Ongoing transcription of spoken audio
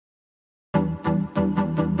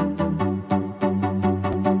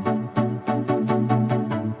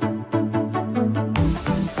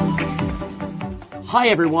Hi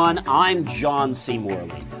everyone, I'm John C.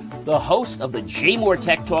 Morley, the host of the J Moore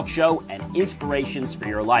Tech Talk Show and Inspirations for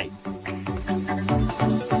Your Life.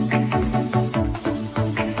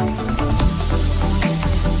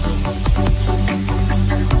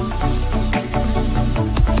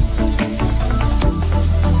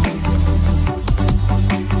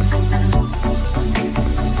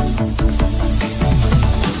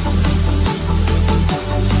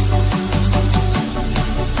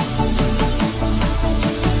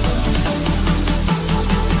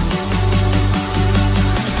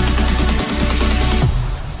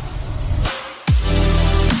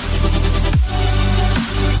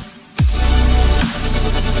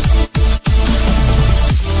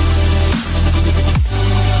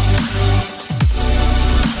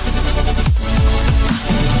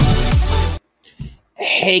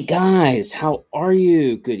 Hey guys, how are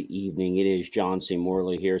you? Good evening. It is John C.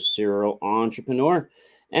 Morley here, serial entrepreneur.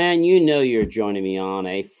 And you know you're joining me on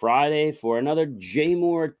a Friday for another J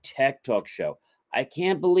Moore Tech Talk Show. I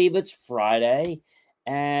can't believe it's Friday.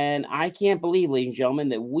 And I can't believe, ladies and gentlemen,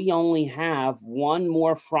 that we only have one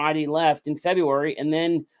more Friday left in February. And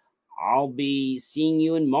then I'll be seeing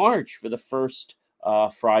you in March for the first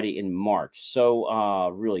Friday in March. So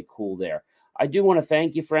really cool there. I do want to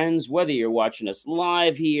thank you, friends, whether you're watching us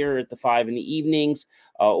live here at the 5 in the evenings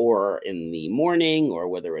or in the morning, or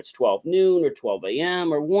whether it's 12 noon or 12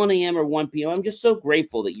 a.m. or 1 a.m. or 1 p.m. I'm just so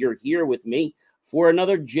grateful that you're here with me for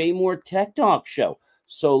another J Moore Tech Talk show.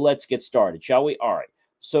 So let's get started, shall we? All right.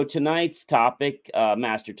 So tonight's topic,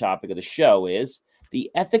 master topic of the show is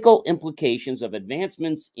the ethical implications of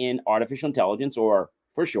advancements in artificial intelligence, or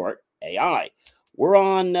for short, AI. We're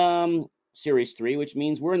on Series 3, which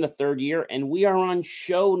means we're in the third year, and we are on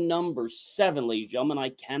show number 7, ladies and gentlemen.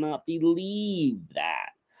 I cannot believe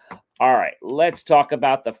that. All right, let's talk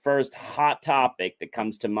about the first hot topic that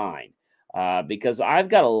comes to mind, because I've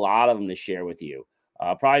got a lot of them to share with you,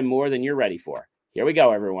 probably more than you're ready for. Here we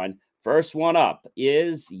go, everyone. First one up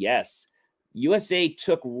is, yes, USA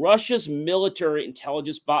took Russia's military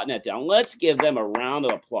intelligence botnet down. Let's give them a round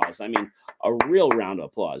of applause. I mean, a real round of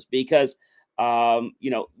applause, because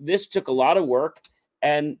this took a lot of work.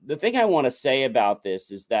 And the thing I want to say about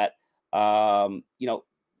this is that,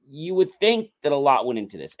 you would think that a lot went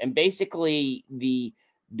into this. And basically, the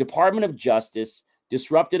Department of Justice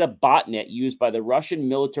disrupted a botnet used by the Russian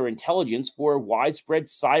military intelligence for widespread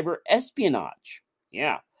cyber espionage.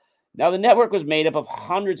 Yeah. Now, the network was made up of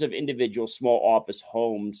hundreds of individual small office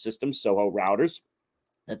home systems, SOHO routers,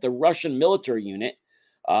 that the Russian military unit,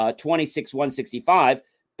 26165,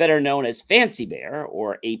 better known as Fancy Bear,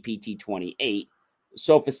 or APT-28,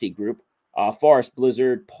 Sophisy Group, Forest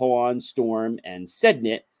Blizzard, Pawn, Storm, and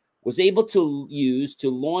Sednet, was able to use to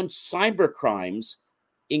launch cyber crimes,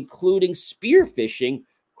 including spear phishing,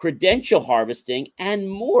 credential harvesting, and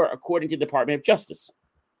more, according to the Department of Justice.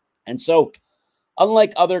 And so,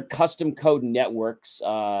 unlike other custom code networks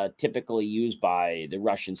typically used by the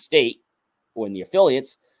Russian state or in the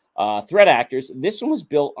affiliates, threat actors, this one was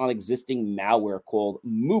built on existing malware called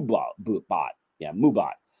Moobot. Yeah,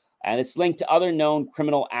 Moobot. And it's linked to other known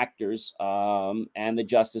criminal actors. And the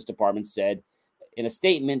Justice Department said in a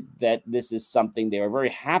statement that this is something they were very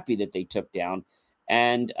happy that they took down.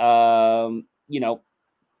 And,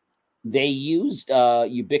 they used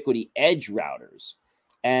Ubiquiti Edge routers.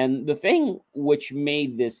 And the thing which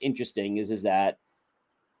made this interesting is that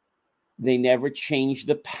they never changed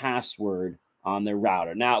the password on their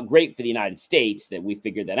router. Now, great for the United States that we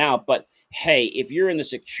figured that out. But hey, if you're in the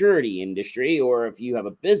security industry or if you have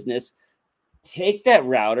a business, take that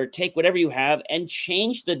router, take whatever you have, and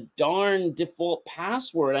change the darn default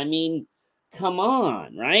password. I mean, come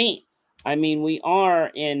on, right? I mean, we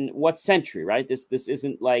are in what century, right? This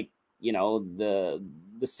isn't like, the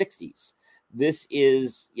 60s. This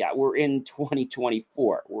is, we're in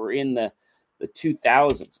 2024. We're in the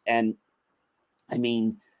 2000s. And I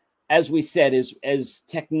mean, as we said, as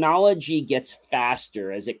technology gets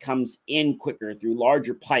faster, as it comes in quicker through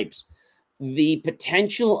larger pipes, the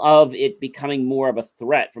potential of it becoming more of a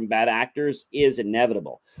threat from bad actors is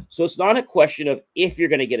inevitable. So it's not a question of if you're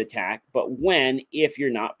going to get attacked, but when, if you're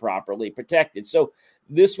not properly protected. So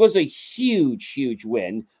this was a huge, huge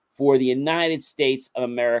win for the United States of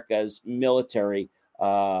America's military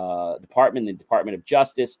department, the Department of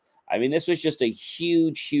Justice. I mean, this was just a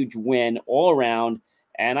huge, huge win all around.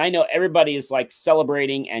 And I know everybody is like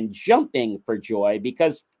celebrating and jumping for joy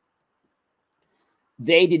because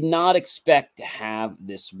they did not expect to have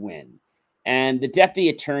this win. And the Deputy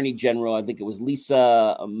Attorney General, I think it was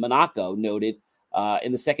Lisa Monaco, noted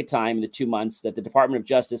in the second time in the 2 months that the Department of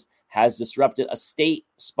Justice has disrupted a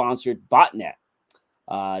state-sponsored botnet.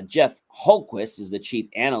 Jeff Holquist is the chief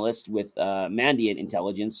analyst with Mandiant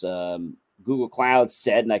Intelligence. Google Cloud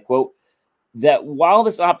said, and I quote, that while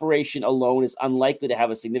this operation alone is unlikely to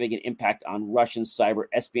have a significant impact on Russian cyber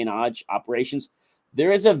espionage operations,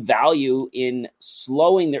 there is a value in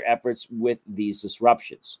slowing their efforts with these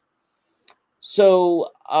disruptions.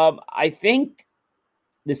 So I think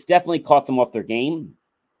this definitely caught them off their game.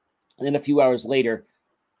 And then a few hours later,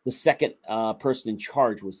 the second person in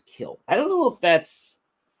charge was killed. I don't know if that's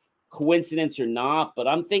coincidence or not, but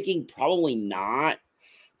I'm thinking probably not,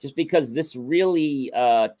 just because this really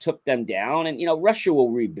took them down. And, Russia will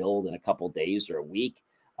rebuild in a couple of days or a week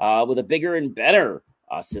with a bigger and better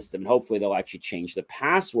system. And hopefully they'll actually change the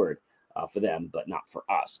password for them, but not for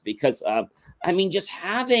us. Because, just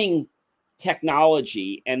having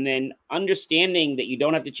technology and then understanding that you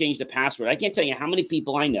don't have to change the password. I can't tell you how many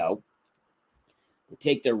people I know who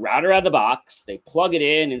take their router out of the box, they plug it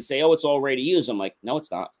in and say, oh, it's all ready to use. I'm like, no, it's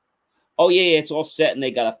not. Oh, yeah, it's all set, and they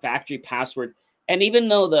got a factory password. And even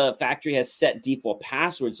though the factory has set default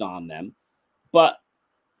passwords on them, but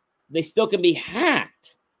they still can be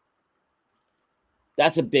hacked.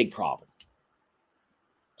 That's a big problem.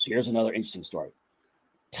 So here's another interesting story.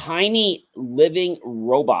 Tiny living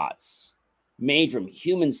robots made from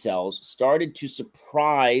human cells started to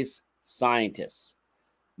surprise scientists.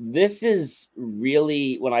 This is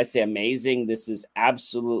really, when I say amazing, this is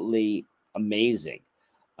absolutely amazing.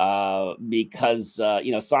 Because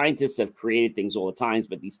scientists have created things all the time,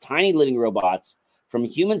 but these tiny living robots from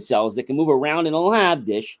human cells that can move around in a lab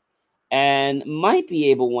dish and might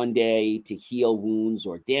be able one day to heal wounds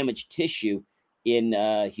or damaged tissue in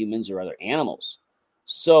humans or other animals.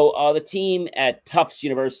 So the team at Tufts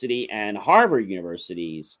University and Harvard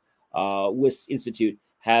University's WIS Institute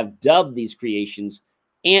have dubbed these creations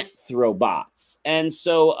Anthrobots. And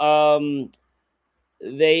so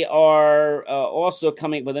they are also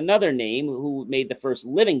coming up with another name who made the first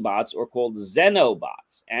living bots, or called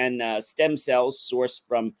Xenobots, and stem cells sourced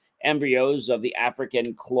from embryos of the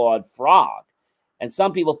African clawed frog. And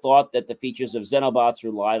some people thought that the features of Xenobots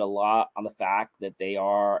relied a lot on the fact that they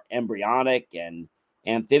are embryonic and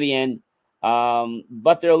amphibian,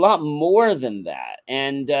 but they're a lot more than that.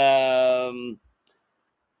 And the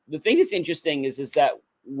thing that's interesting is that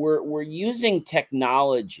we're using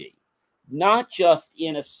technology not just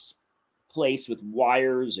in a place with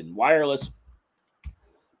wires and wireless,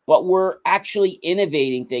 but we're actually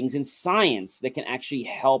innovating things in science that can actually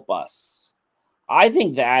help us. I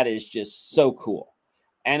think that is just so cool.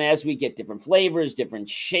 And as we get different flavors, different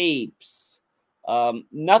shapes,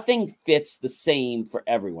 nothing fits the same for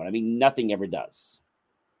everyone. Nothing ever does.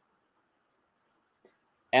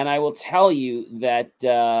 And I will tell you that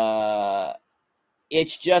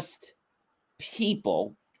it's just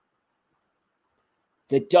people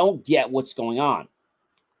that don't get what's going on.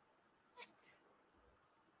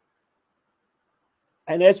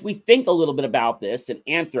 And as we think a little bit about this, an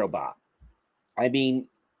Anthrobot,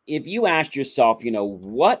 if you asked yourself,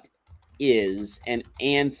 what is an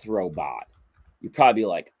Anthrobot? You'd probably be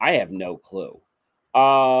like, I have no clue.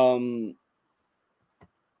 Anthrobots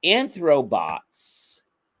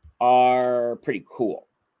are pretty cool.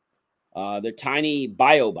 They're tiny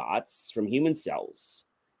biobots from human cells.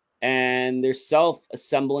 And they're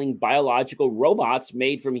self-assembling biological robots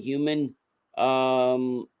made from human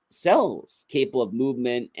cells, capable of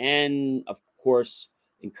movement and, of course,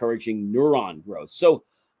 encouraging neuron growth. So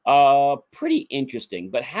pretty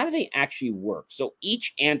interesting. But how do they actually work? So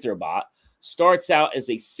each Anthrobot starts out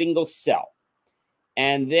as a single cell,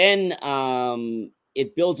 and then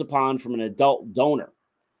it builds upon from an adult donor.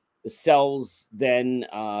 The cells then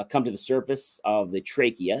come to the surface of the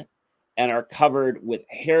trachea and are covered with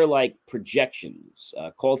hair-like projections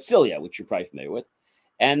called cilia, which you're probably familiar with,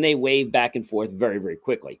 and they wave back and forth very, very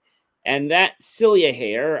quickly. And that cilia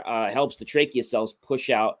hair helps the trachea cells push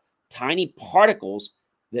out tiny particles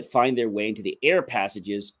that find their way into the air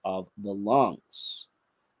passages of the lungs.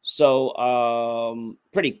 So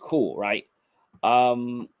pretty cool, right?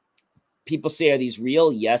 People say, are these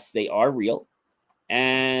real? Yes, they are real.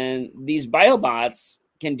 And these biobots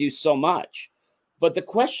can do so much. But the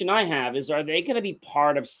question I have is, are they going to be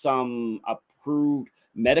part of some approved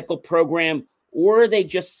medical program, or are they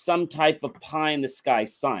just some type of pie-in-the-sky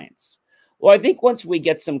science? Well, I think once we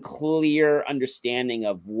get some clear understanding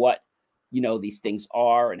of what, these things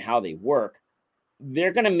are and how they work,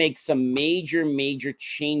 they're going to make some major, major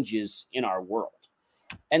changes in our world.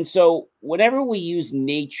 And so whenever we use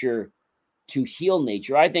nature to heal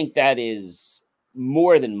nature, I think that is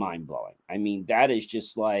more than mind-blowing. That is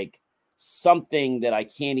just like something that I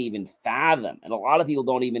can't even fathom. And a lot of people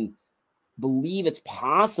don't even believe it's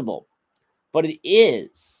possible. but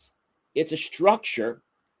it's a structure.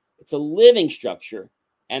 It's a living structure,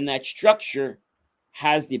 and that structure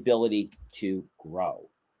has the ability to grow.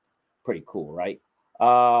 Pretty cool, right?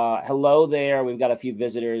 Hello there. We've got a few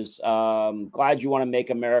visitors. Glad you want to make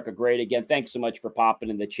America great again. Thanks so much for popping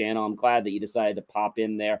in the channel. I'm glad that you decided to pop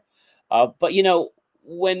in there. But, you know,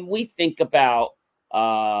 when we think about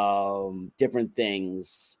different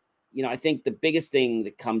things, you know, I think the biggest thing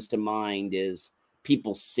that comes to mind is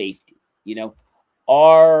people's safety. You know,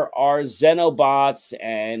 are Xenobots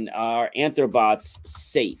and our Anthrobots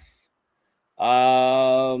safe?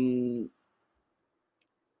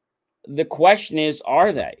 The question is,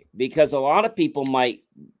 are they? Because a lot of people might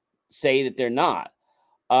say that they're not.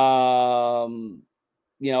 You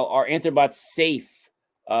know, are Anthrobots safe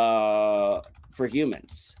for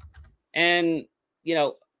humans? And, you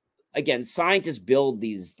know, again, scientists build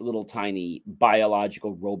these little tiny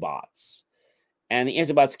biological robots, and the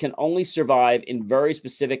Anthrobots can only survive in very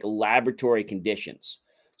specific laboratory conditions.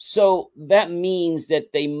 So that means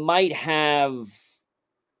that they might have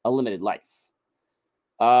a limited life.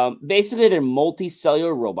 Basically, they're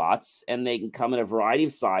multicellular robots, and they can come in a variety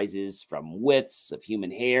of sizes, from widths of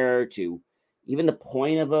human hair to even the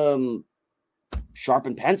point of a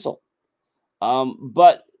sharpened pencil.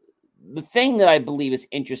 But the thing that I believe is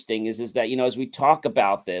interesting is that, you know, as we talk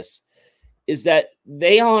about this, is that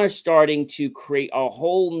they are starting to create a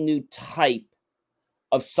whole new type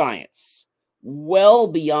of science, well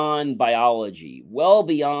beyond biology, well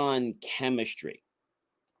beyond chemistry.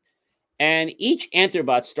 And each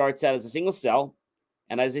Anthrobot starts out as a single cell.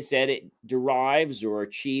 And as I said, it derives or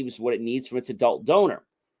achieves what it needs from its adult donor.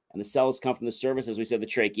 And the cells come from the surface, as we said, the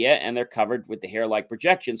trachea, and they're covered with the hair-like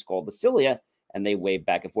projections called the cilia, and they wave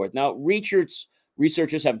back and forth. Now,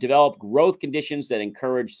 researchers have developed growth conditions that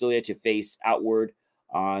encourage cilia to face outward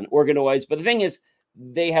on organoids. But the thing is,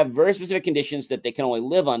 they have very specific conditions that they can only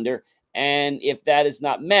live under. And if that is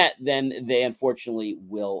not met, then they unfortunately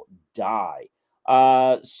will die.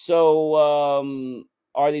 Are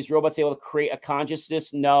these robots able to create a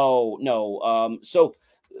consciousness? No. So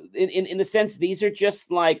in the sense, these are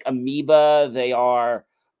just like amoeba. They are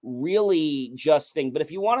really just things. But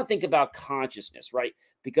if you want to think about consciousness, right?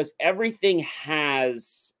 Because everything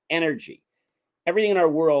has energy. Everything in our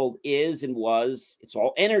world is and was, it's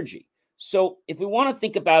all energy. So if we want to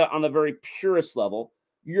think about it on the very purest level,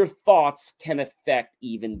 your thoughts can affect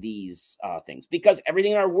even these things, because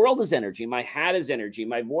everything in our world is energy. My hat is energy.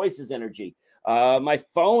 My voice is energy. My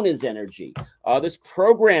phone is energy. This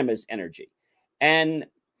program is energy. And,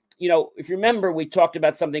 you know, if you remember, we talked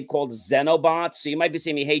about something called Xenobots. So you might be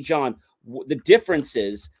saying to me, hey, John, the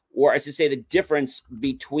differences, or I should say the difference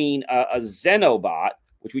between a Xenobot,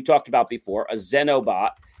 which we talked about before, a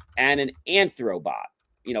Xenobot, and an Anthrobot.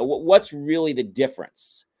 You know, what's really the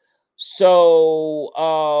difference? So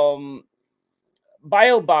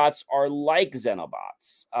biobots are like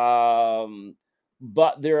Xenobots,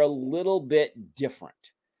 but they're a little bit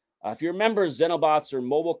different. If you remember, Xenobots are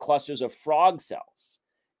mobile clusters of frog cells,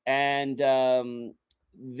 and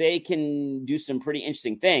they can do some pretty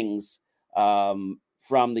interesting things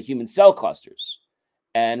from the human cell clusters.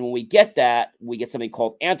 And when we get that, we get something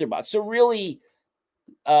called Anthrobots. So really,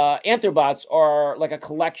 Anthrobots are like a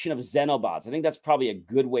collection of Xenobots. I think that's probably a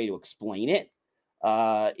good way to explain it,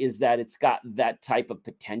 is that it's got that type of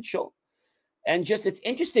potential. And just, it's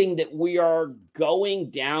interesting that we are going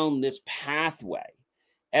down this pathway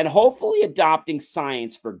and hopefully adopting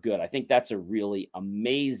science for good. I think that's a really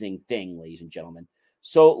amazing thing, ladies and gentlemen.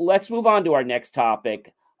 So let's move on to our next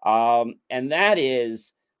topic, and that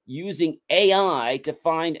is using AI to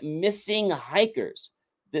find missing hikers.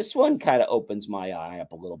 This one kind of opens my eye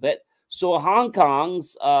up a little bit. So Hong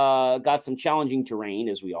Kong's got some challenging terrain,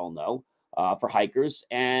 as we all know, for hikers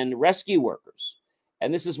and rescue workers.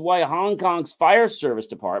 And this is why Hong Kong's fire service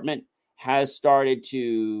department has started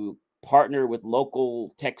to partner with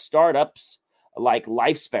local tech startups like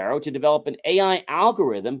LifeSparrow to develop an AI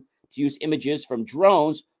algorithm to use images from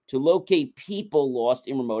drones to locate people lost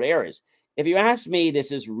in remote areas. If you ask me,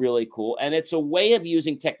 this is really cool. And it's a way of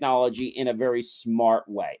using technology in a very smart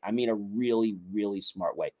way. I mean, a really, really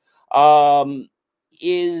smart way.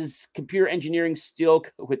 Is computer engineering still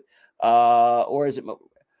with, or is it?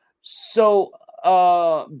 So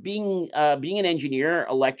being an engineer,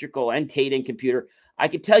 electrical and data and computer, I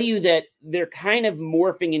could tell you that they're kind of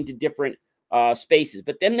morphing into different spaces,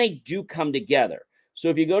 but then they do come together. So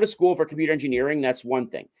if you go to school for computer engineering, that's one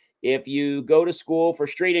thing. If you go to school for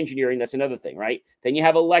straight engineering, that's another thing, right? Then you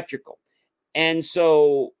have electrical. And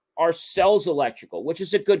so are cells electrical, which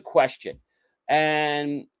is a good question.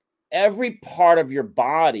 And every part of your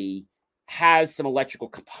body has some electrical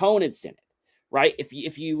components in it. right?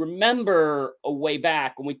 If you remember a way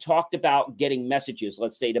back when we talked about getting messages,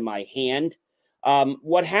 let's say to my hand,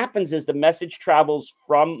 what happens is the message travels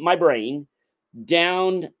from my brain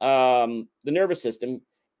down the nervous system.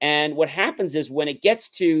 And what happens is when it gets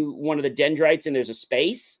to one of the dendrites and there's a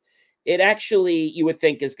space, it actually, you would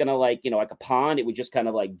think is going to like a pond, it would just kind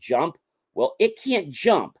of like jump. Well, it can't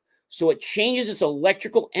jump. So it changes its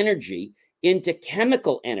electrical energy into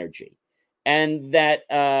chemical energy. And that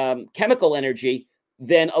chemical energy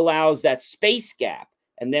then allows that space gap.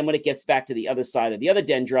 And then when it gets back to the other side of the other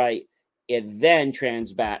dendrite, it then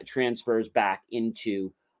transfers back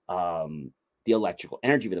into the electrical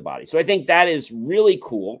energy of the body. So I think that is really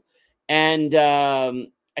cool. And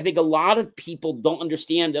I think a lot of people don't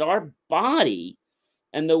understand that our body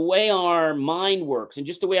and the way our mind works and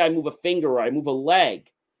just the way I move a finger or I move a leg,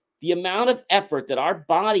 the amount of effort that our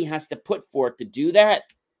body has to put for it to do that,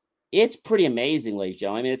 it's pretty amazing, ladies and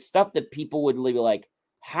gentlemen. I mean, it's stuff that people would be like,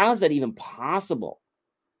 how is that even possible?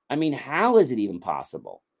 I mean, how is it even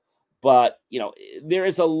possible? But, there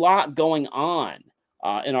is a lot going on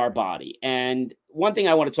in our body. And one thing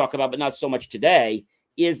I want to talk about, but not so much today,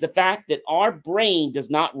 is the fact that our brain does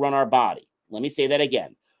not run our body. Let me say that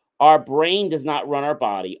again. Our brain does not run our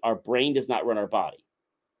body. Our brain does not run our body.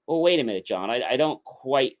 Well, wait a minute, John. I don't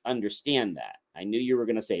quite understand that. I knew you were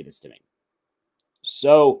going to say this to me.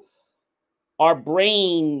 So our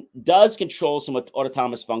brain does control some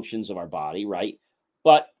autonomous functions of our body, right?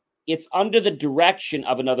 But it's under the direction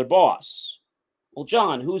of another boss. Well,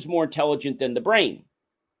 John, who's more intelligent than the brain?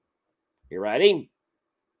 You ready?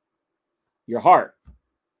 Your heart.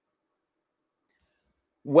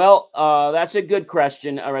 Well, that's a good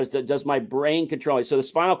question. Does my brain control it? So the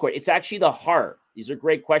spinal cord, it's actually the heart. These are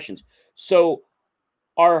great questions. So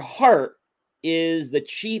our heart is the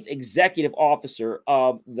chief executive officer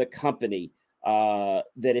of the company that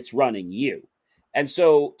it's running, you. And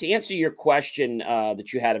so to answer your question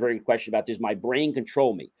that you had, a very good question about, does my brain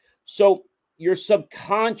control me? So your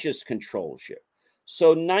subconscious controls you.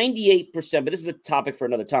 So 98%, but this is a topic for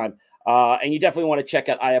another time. And you definitely want to check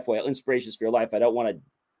out IF Inspirations for Your Life. I don't want to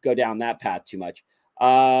go down that path too much.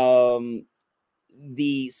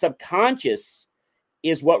 The subconscious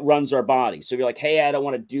is what runs our body. So if you're like, hey, I don't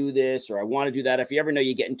want to do this, or I want to do that. If you ever know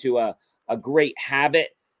you get into a great habit,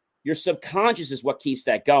 your subconscious is what keeps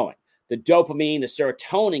that going. The dopamine, the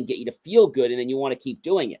serotonin get you to feel good, and then you want to keep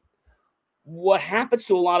doing it. What happens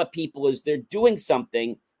to a lot of people is they're doing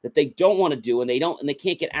something that they don't want to do, and they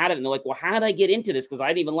can't get out of it. And they're like, well, how did I get into this? Because I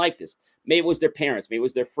didn't even like this. Maybe it was their parents. Maybe it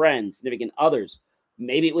was their friends, significant others.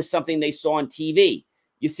 Maybe it was something they saw on TV.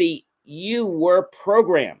 You see, you were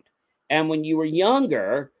programmed. And when you were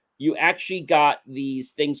younger, you actually got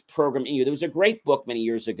these things programmed in you. There was a great book many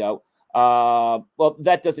years ago. Well,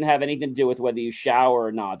 that doesn't have anything to do with whether you shower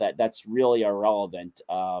or not. That's really irrelevant.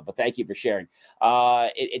 But thank you for sharing.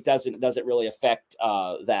 It doesn't really affect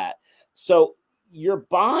that. So your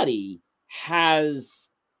body has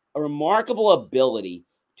a remarkable ability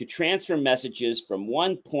to transfer messages from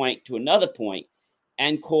one point to another point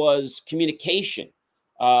and cause communication.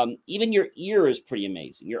 Even your ear is pretty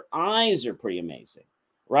amazing. Your eyes are pretty amazing,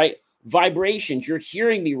 right? Vibrations. You're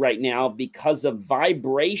hearing me right now because of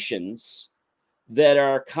vibrations that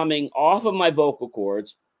are coming off of my vocal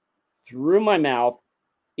cords, through my mouth,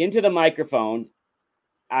 into the microphone,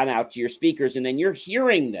 and out to your speakers. And then you're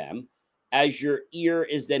hearing them as your ear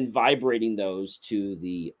is then vibrating those to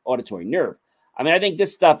the auditory nerve. I mean, I think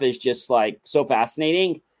this stuff is just like so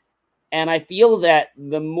fascinating. And I feel that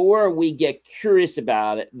the more we get curious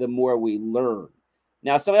about it, the more we learn.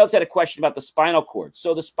 Now, somebody else had a question about the spinal cord.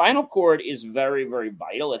 So the spinal cord is very, very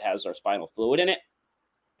vital. It has our spinal fluid in it.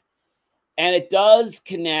 And it does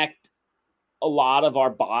connect a lot of our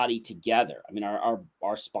body together. I mean,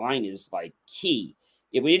 our spine is like key.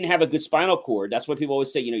 If we didn't have a good spinal cord, that's what people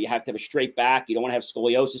always say, you have to have a straight back. You don't want to have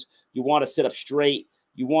scoliosis. You want to sit up straight.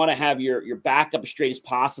 You want to have your back up as straight as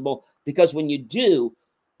possible, because when you do,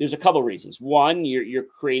 there's a couple of reasons. One, you're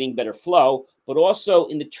creating better flow, but also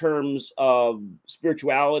in the terms of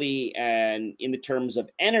spirituality and in the terms of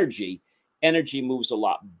energy moves a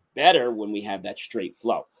lot better when we have that straight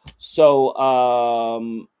flow. So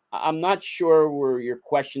I'm not sure where your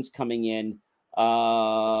question's coming in.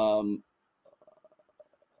 I'm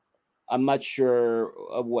not sure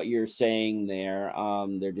of what you're saying there.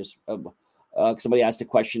 They're just somebody asked a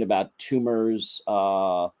question about tumors.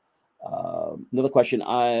 Another question.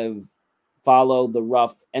 I've followed the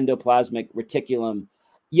rough endoplasmic reticulum.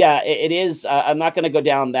 Yeah, it is. I'm not going to go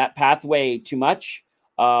down that pathway too much,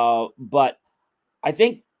 but I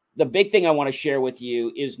think the big thing I want to share with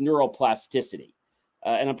you is neuroplasticity.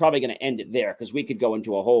 and I'm probably going to end it there because we could go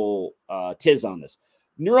into a whole tiz on this.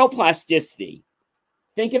 Neuroplasticity,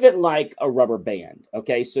 think of it like a rubber band.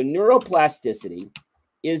 Okay, so neuroplasticity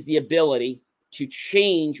is the ability to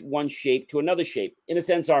change one shape to another shape. In a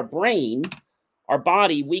sense, our brain, our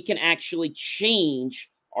body, we can actually change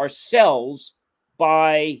our cells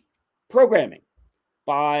by programming,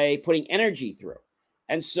 by putting energy through.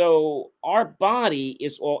 And so our body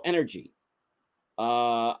is all energy.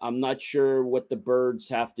 I'm not sure what the birds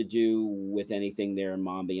have to do with anything there in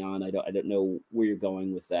Mambian. I don't know where you're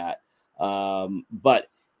going with that. But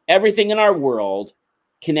everything in our world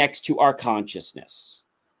connects to our consciousness.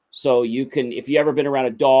 So you can, if you ever been around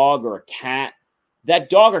a dog or a cat, that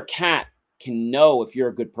dog or cat can know if you're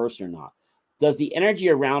a good person or not. Does the energy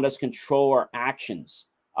around us control our actions?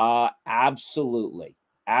 Absolutely.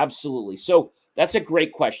 Absolutely. So that's a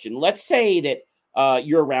great question. Let's say that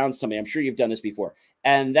you're around somebody. I'm sure you've done this before.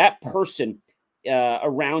 And that person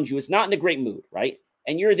around you is not in a great mood, right?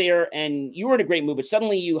 And you're there and you were in a great mood, but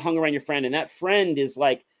suddenly you hung around your friend and that friend is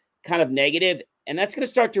like kind of negative, and that's going to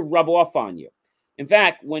start to rub off on you. In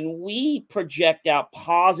fact, when we project out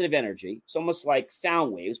positive energy, it's almost like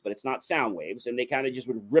sound waves, but it's not sound waves, and they kind of just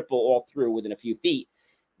would ripple all through within a few feet.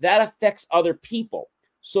 That affects other people.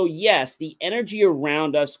 So yes, the energy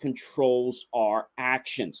around us controls our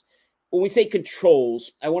actions. When we say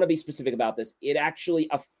controls, I want to be specific about this. It actually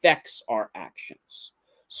affects our actions.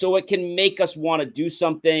 So it can make us want to do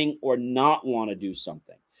something or not want to do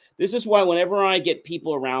something. This is why whenever I get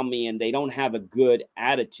people around me and they don't have a good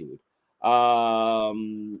attitude, oh,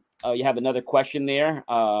 you have another question there.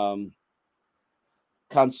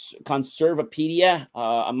 Conservapedia.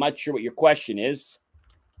 I'm not sure what your question is.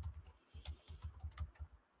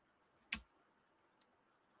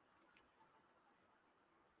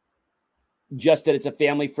 Just that it's a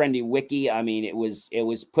family-friendly wiki. I mean, it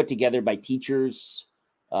was put together by teachers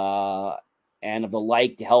and of the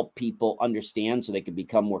like to help people understand so they could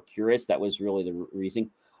become more curious. That was really the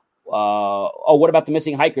reason. What about the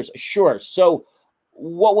missing hikers? Sure. So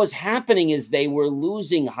what was happening is they were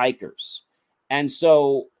losing hikers. And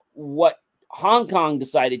so what Hong Kong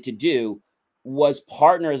decided to do was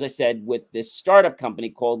partner, as I said, with this startup company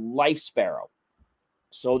called LifeSparrow.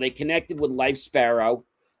 So they connected with LifeSparrow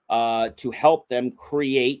to help them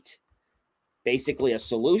create basically a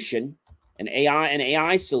solution, an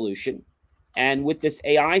AI solution. And with this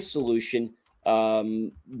AI solution,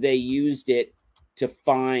 they used it to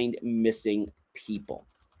find missing people.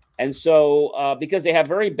 And so because they have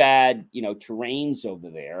very bad, terrains over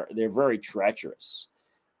there, they're very treacherous.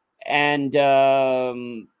 And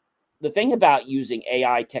the thing about using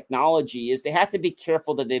AI technology is they have to be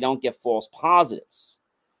careful that they don't get false positives.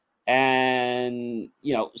 And,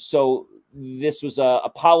 so this was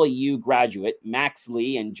a PolyU graduate, Max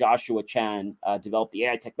Lee and Joshua Chan, developed the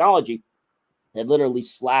AI technology that literally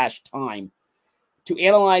slashed time to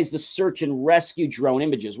analyze the search and rescue drone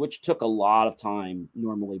images, which took a lot of time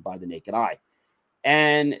normally by the naked eye.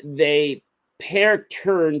 And they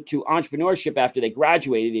turned to entrepreneurship after they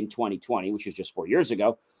graduated in 2020, which was just 4 years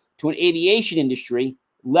ago, to an aviation industry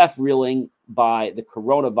left reeling by the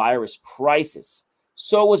coronavirus crisis.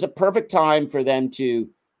 So it was a perfect time for them to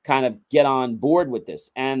kind of get on board with this.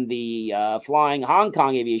 And the Flying Hong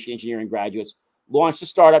Kong Aviation Engineering graduates launched a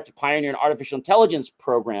startup to pioneer an artificial intelligence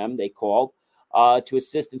program they called to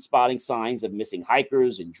assist in spotting signs of missing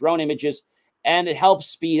hikers and drone images. And it helps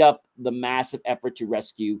speed up the massive effort to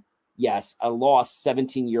rescue, yes, a lost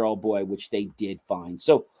 17-year-old boy, which they did find.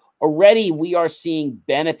 So already we are seeing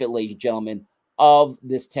benefit, ladies and gentlemen, of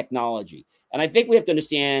this technology. And I think we have to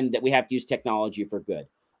understand that we have to use technology for good.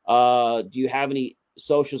 Do you have any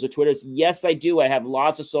socials or Twitters? Yes, I do. I have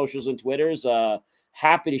lots of socials and Twitters.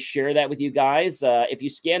 Happy to share that with you guys. If you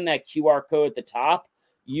scan that QR code at the top,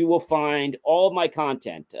 you will find all of my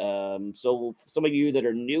content. So some of you that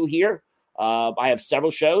are new here, I have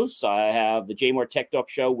several shows. I have the Jay Moore Tech Talk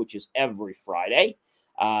Show, which is every Friday.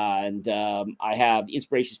 And I have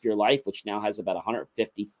Inspirations for Your Life, which now has about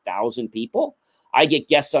 150,000 people. I get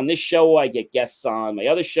guests on this show. I get guests on my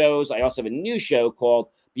other shows. I also have a new show called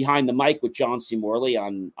Behind the Mic with John C. Morley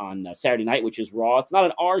on Saturday night, which is Raw. It's not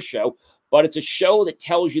an R show, but it's a show that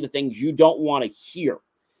tells you the things you don't want to hear.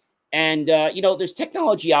 And, there's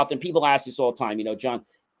technology out there. And people ask this all the time, John,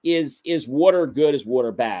 is water good? Is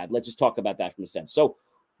water bad? Let's just talk about that from a sense. So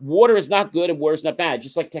water is not good and water is not bad.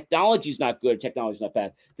 Just like technology is not good, technology is not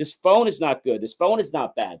bad. This phone is not good. This phone is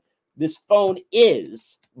not bad. This phone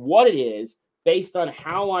is what it is based on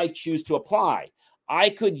how I choose to apply.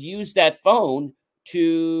 I could use that phone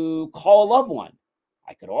to call a loved one.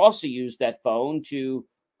 I could also use that phone to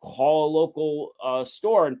call a local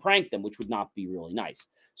store and prank them, which would not be really nice.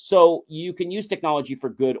 So you can use technology for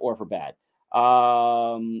good or for bad.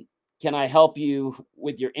 Can I help you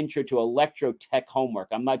with your intro to electrotech homework?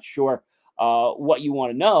 I'm not sure what you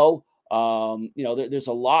want to know. There's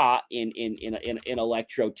a lot in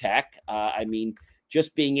electrotech. I mean,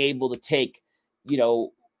 just being able to take,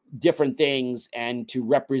 different things and to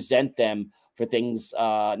represent them for things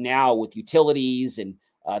now with utilities and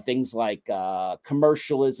things like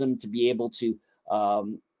commercialism, to be able to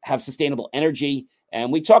have sustainable energy.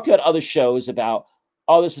 And we talked about other shows about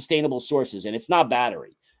other sustainable sources, and it's not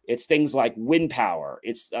battery. It's things like wind power.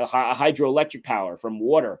 It's hydroelectric power from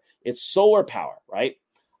water. It's solar power, right?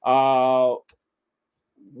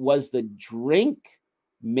 Was the drink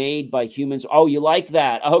made by humans? Oh, you like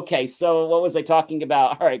that? Okay, so what was I talking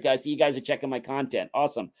about? All right, guys, so you guys are checking my content.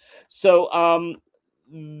 Awesome. So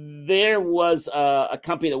there was a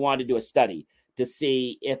company that wanted to do a study to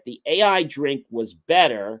see if the AI drink was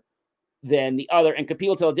better than the other, and could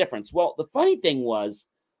people tell the difference? Well, the funny thing was,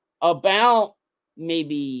 about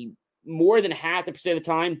maybe more than half the percent of the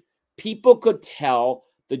time, people could tell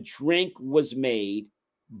the drink was made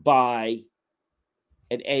by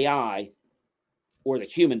an AI or the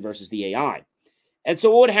human versus the AI. And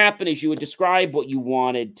so what would happen is you would describe what you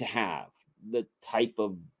wanted to have, the type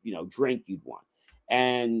of, drink you'd want.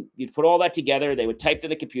 And you'd put all that together. They would type to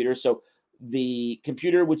the computer. So the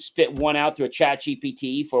computer would spit one out through a chat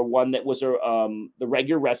GPT for one that was the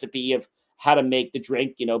regular recipe of how to make the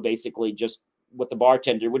drink, basically just what the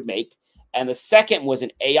bartender would make. And the second was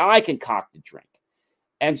an AI concocted drink.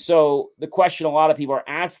 And so the question a lot of people are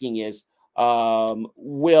asking is,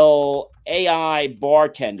 will AI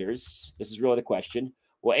bartenders, this is really the question,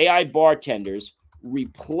 will AI bartenders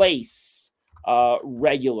replace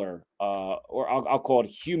regular, or I'll call it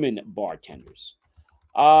human bartenders?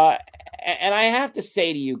 And I have to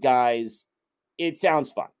say to you guys, it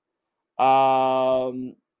sounds fun.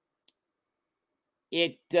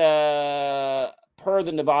 Per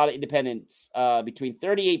the Nevada Independent, between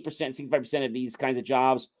 38% and 65% of these kinds of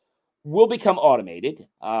jobs will become automated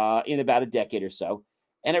in about a decade or so.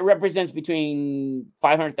 And it represents between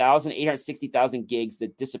 500,000 and 860,000 gigs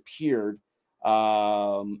that disappeared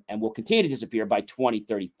and will continue to disappear by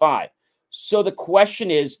 2035. So the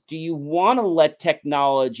question is, do you want to let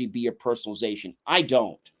technology be your personalization? I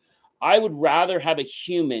don't. I would rather have a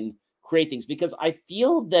human create things, because I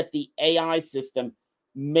feel that the AI system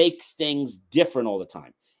makes things different all the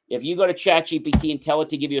time. If you go to ChatGPT and tell it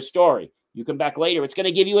to give you a story, you come back later, it's going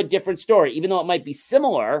to give you a different story, even though it might be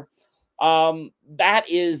similar. That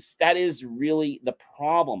is really the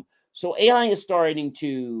problem. So AI is starting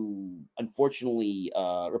to, unfortunately,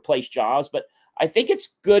 replace jobs, but I think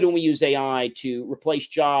it's good when we use AI to replace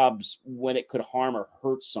jobs when it could harm or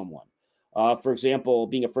hurt someone. For example,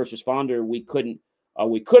 being a first responder, we could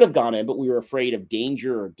have gone in, but we were afraid of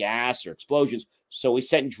danger or gas or explosions, so we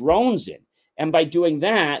sent drones in. And by doing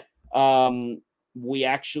that, we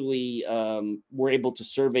actually were able to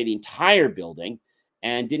survey the entire building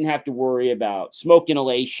and didn't have to worry about smoke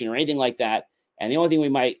inhalation or anything like that. And the only thing we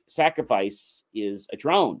might sacrifice is a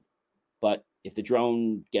drone. But if the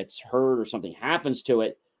drone gets hurt or something happens to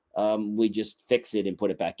it, we just fix it and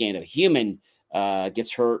put it back in. If a human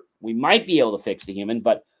gets hurt, we might be able to fix the human,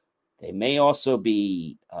 but they may also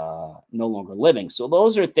be no longer living. So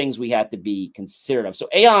those are things we have to be considerate of. So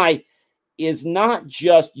AI is not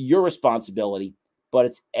just your responsibility, but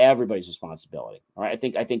it's everybody's responsibility. All right.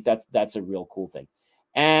 I think that's a real cool thing.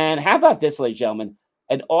 And how about this, ladies and gentlemen?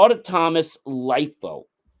 An autonomous lifeboat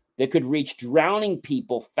that could reach drowning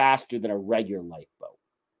people faster than a regular lifeboat.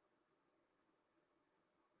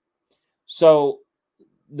 So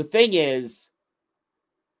the thing is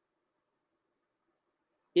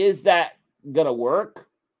that going to work,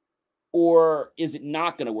 or is it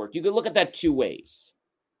not going to work? You can look at that two ways.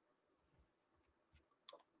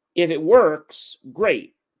 If it works,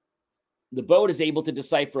 great. The boat is able to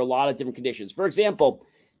decipher a lot of different conditions. For example,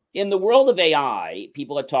 in the world of AI,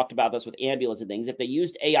 people have talked about this with ambulance and things. If they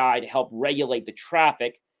used AI to help regulate the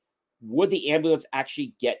traffic, would the ambulance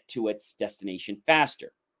actually get to its destination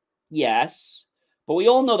faster? Yes. But we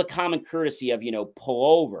all know the common courtesy of,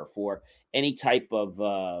 pull over for any type of,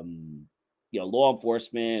 law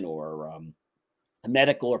enforcement or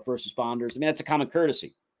medical or first responders. I mean, that's a common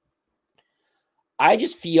courtesy. I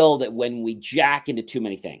just feel that when we jack into too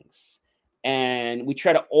many things and we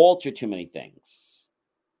try to alter too many things,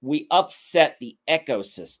 we upset the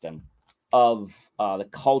ecosystem of the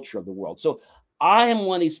culture of the world. So I am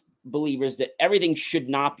one of these believers that everything should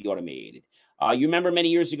not be automated. You remember many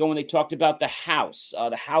years ago when they talked about the house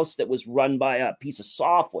that was run by a piece of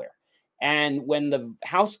software. And when the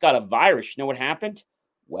house got a virus, you know what happened?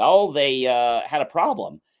 Well, they had a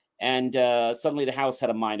problem. And suddenly the house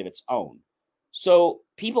had a mind of its own. So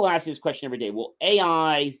people ask this question every day. Will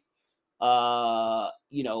AI,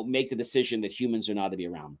 make the decision that humans are not to be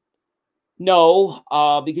around? No,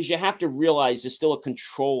 because you have to realize there's still a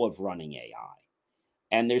control of running AI.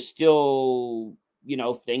 And there's still,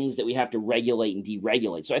 things that we have to regulate and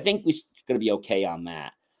deregulate. So I think we're going to be okay on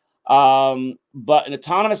that. But an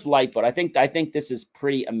autonomous lifeboat, I think this is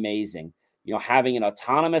pretty amazing. Having an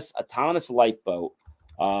autonomous lifeboat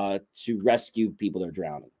to rescue people that are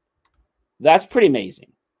drowning. That's pretty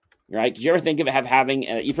amazing, right? Did you ever think of having?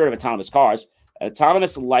 You've heard of autonomous cars, an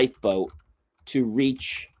autonomous lifeboat to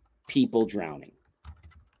reach people drowning.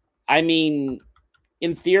 I mean,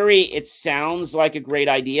 in theory, it sounds like a great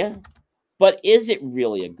idea, but is it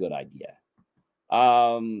really a good idea?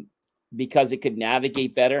 Because it could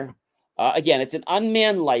navigate better. Again, it's an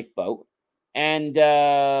unmanned lifeboat, and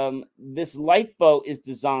this lifeboat is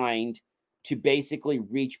designed to basically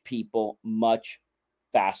reach people much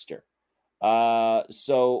faster.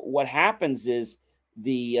 So what happens is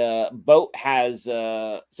the boat has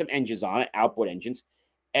some engines on it, outboard engines,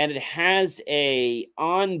 and it has a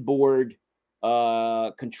onboard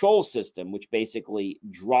control system, which basically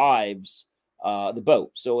drives the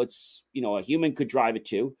boat. So it's, a human could drive it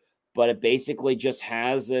too, but it basically just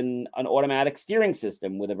has an automatic steering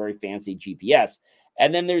system with a very fancy GPS.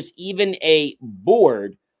 And then there's even a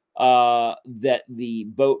board that the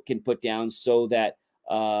boat can put down so that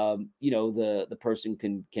the person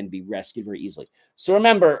can be rescued very easily. So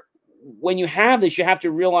remember, when you have this, you have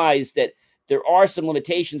to realize that there are some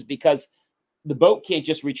limitations because the boat can't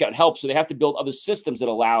just reach out and help. So they have to build other systems that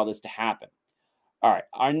allow this to happen. All right.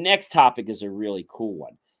 Our next topic is a really cool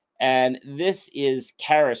one. And this is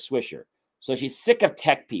Kara Swisher. So she's sick of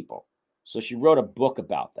tech people. So she wrote a book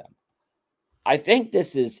about them. I think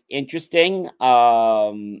this is interesting.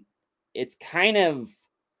 It's kind of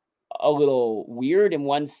a little weird in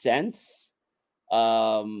one sense.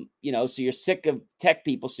 So you're sick of tech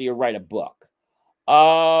people, so you write a book.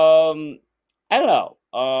 I don't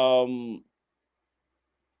know.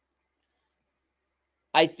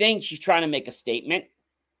 I think she's trying to make a statement.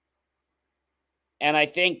 And I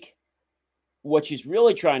think what she's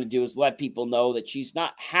really trying to do is let people know that she's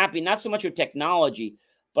not happy, not so much with technology,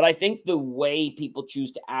 but I think the way people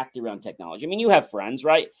choose to act around technology. I mean, you have friends,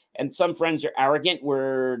 right? And some friends are arrogant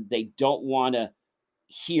where they don't want to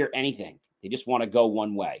hear anything. They just want to go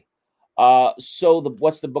one way.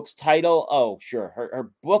 What's the book's title? Oh, sure.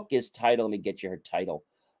 Her book is titled, let me get you her title.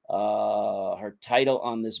 Her title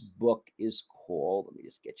on this book is called, let me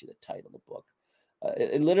just get you the title of the book.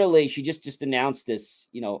 Literally, she just announced this,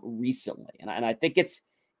 recently. And I think it's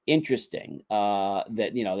interesting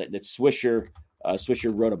that Swisher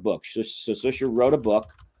wrote a book. So Swisher wrote a book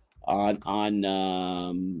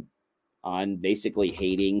on basically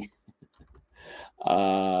hating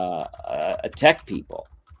tech people.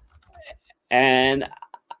 And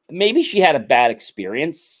maybe she had a bad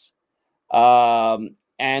experience. And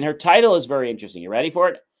her title is very interesting. You ready for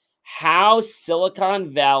it? How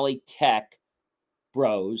Silicon Valley Tech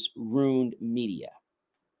Bros Ruined Media.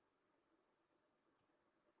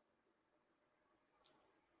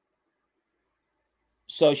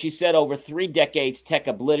 So she said over 3 decades, tech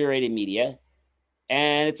obliterated media.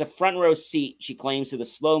 And it's a front row seat, she claims, to the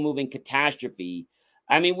slow-moving catastrophe.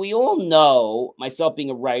 I mean, we all know, myself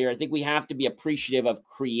being a writer, I think we have to be appreciative of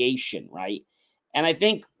creation, right? And I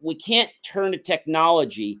think we can't turn to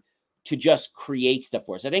technology to just create stuff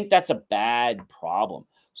for us. I think that's a bad problem.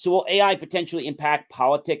 So will AI potentially impact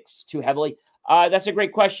politics too heavily? That's a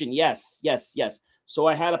great question. Yes. So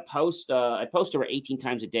I had a post. I post over 18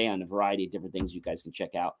 times a day on a variety of different things you guys can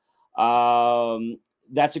check out.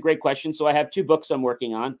 That's a great question. So I have 2 books I'm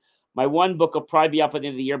working on. My one book will probably be up at the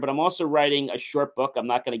end of the year, but I'm also writing a short book. I'm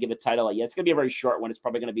not going to give a title yet. It's going to be a very short one. It's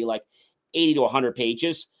probably going to be like 80 to 100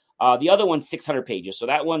 pages. The other one's 600 pages. So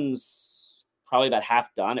that one's probably about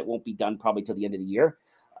half done. It won't be done probably till the end of the year.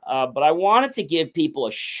 But I wanted to give people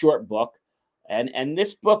a short book. And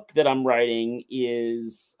this book that I'm writing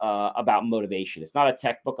is about motivation. It's not a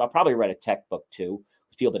tech book. I'll probably write a tech book too.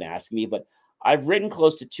 People have been asking me, but I've written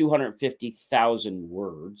close to 250,000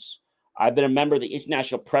 words. I've been a member of the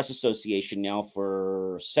International Press Association now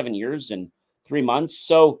for 7 years and 3 months.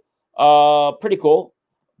 So pretty cool.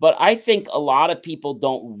 But I think a lot of people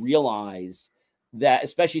don't realize that,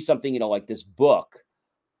 especially something, like this book,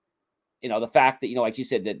 the fact that, like you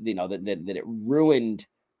said, that, that it ruined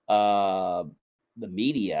the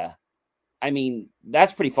media. I mean,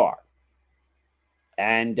 that's pretty far.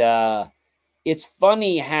 And it's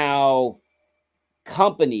funny how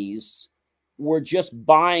companies were just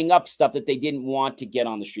buying up stuff that they didn't want to get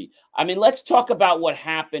on the street. I mean, let's talk about what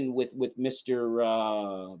happened with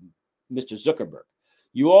Mr. Zuckerberg.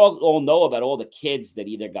 You all know about all the kids that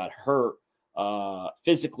either got hurt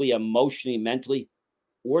physically, emotionally, mentally,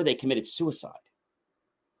 or they committed suicide.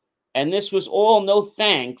 And this was all no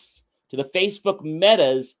thanks to the Facebook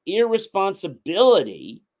Meta's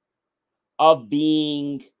irresponsibility of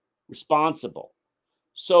being responsible.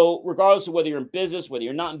 So regardless of whether you're in business, whether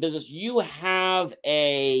you're not in business, you have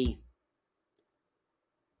a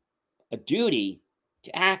duty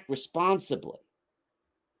to act responsibly.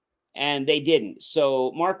 And they didn't.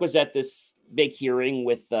 So Mark was at this big hearing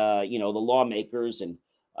with, the lawmakers and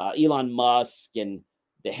Elon Musk and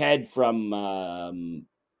the head from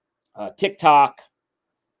TikTok.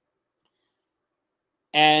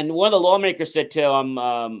 And one of the lawmakers said to him,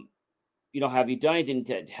 have you done anything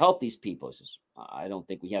to help these people? He says, I don't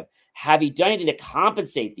think we have. Have you done anything to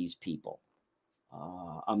compensate these people?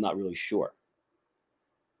 I'm not really sure.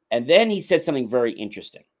 And then he said something very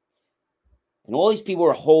interesting. And all these people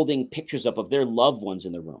are holding pictures up of their loved ones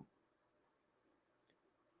in the room.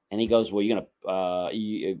 And he goes, well, have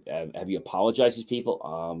you apologized to these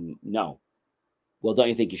people? No. Well, don't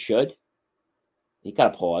you think you should? He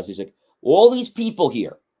kind of paused. He's like, all these people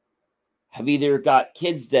here have either got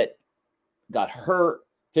kids that got hurt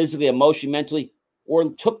physically, emotionally, mentally, or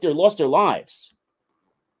lost their lives.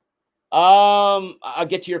 I'll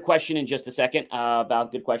get to your question in just a second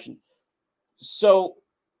about good question. So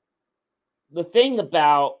the thing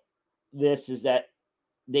about this is that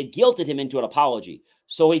they guilted him into an apology.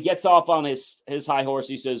 So he gets off on his high horse.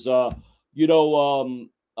 He says,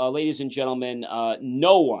 ladies and gentlemen,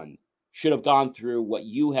 no one should have gone through what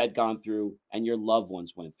you had gone through and your loved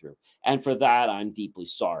ones went through. And for that, I'm deeply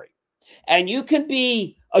sorry. And you can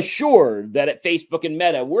be assured that at Facebook and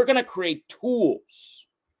Meta, we're going to create tools.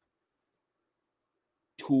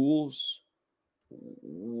 Tools?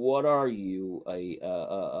 What are you?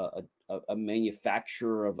 A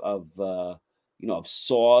manufacturer of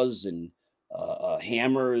saws and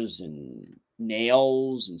hammers and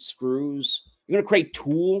nails and screws? You're going to create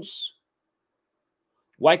tools?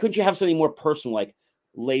 Why couldn't you have something more personal, like,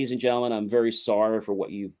 ladies and gentlemen, I'm very sorry for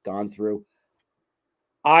what you've gone through.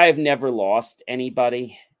 I've never lost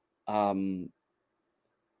anybody. I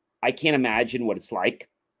can't imagine what it's like.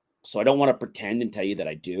 So I don't want to pretend and tell you that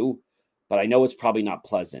I do, but I know it's probably not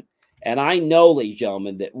pleasant. And I know, ladies and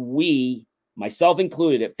gentlemen, that we, myself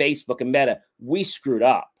included at Facebook and Meta, we screwed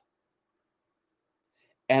up.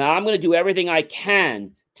 And I'm going to do everything I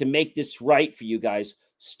can to make this right for you guys,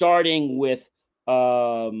 starting with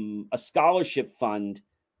a scholarship fund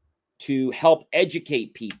to help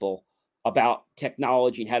educate people about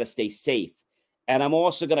technology and how to stay safe. And I'm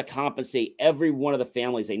also going to compensate every one of the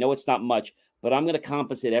families. I know it's not much, but I'm going to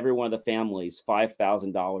compensate every one of the families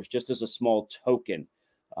 $5,000 just as a small token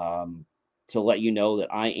to let you know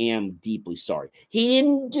that I am deeply sorry. He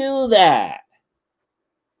didn't do that.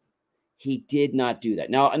 He did not do that.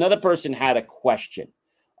 Now, another person had a question.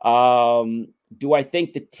 Do I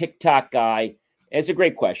think the TikTok guy, it's a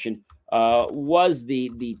great question, was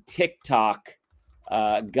the TikTok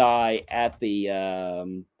guy at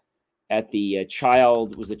the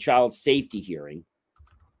child safety hearing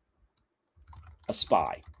a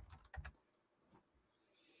spy?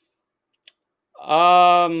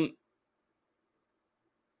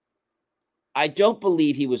 I don't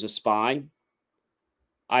believe he was a spy.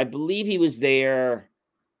 I believe he was there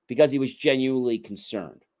because he was genuinely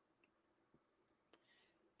concerned.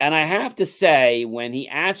 And I have to say, when he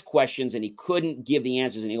asked questions and he couldn't give the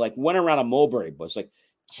answers, and he went around a mulberry bush,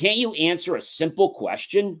 can't you answer a simple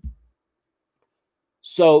question?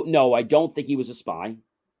 So, no, I don't think he was a spy.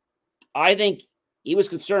 I think he was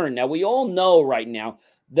concerned. Now, we all know right now,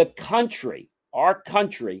 our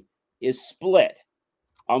country is split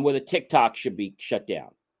on whether TikTok should be shut down.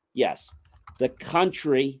 Yes, the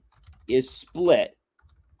country is split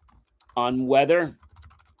on whether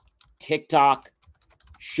TikTok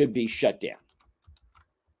should be shut down.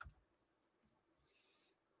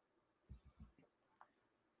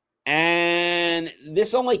 And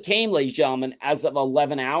this only came, ladies and gentlemen, as of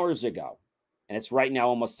 11 hours ago. And it's right now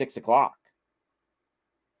almost 6 o'clock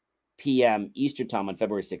p.m. Eastern time on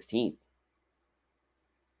February 16th.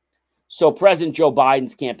 So President Joe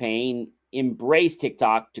Biden's campaign embraced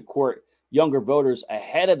TikTok to court younger voters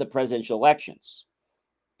ahead of the presidential elections.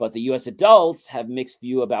 But the U.S. adults have mixed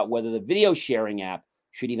view about whether the video sharing app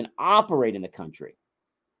should even operate in the country.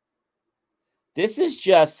 This is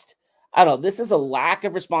just, this is a lack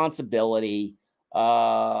of responsibility.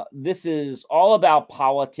 This is all about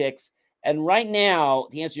politics. And right now,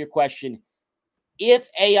 to answer your question, if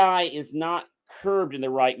AI is not curbed in the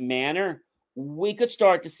right manner, we could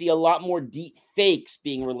start to see a lot more deep fakes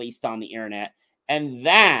being released on the internet, and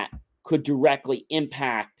that could directly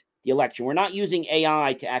impact the election. We're not using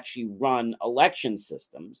AI to actually run election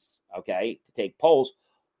systems, okay, to take polls,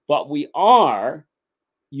 but we are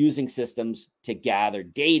using systems to gather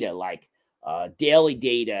data like daily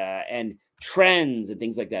data and trends and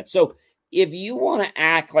things like that. So if you want to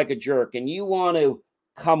act like a jerk and you want to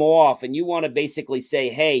come off and you want to basically say,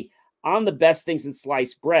 hey, I'm the best things in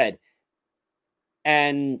sliced bread,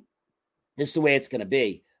 and this is the way it's going to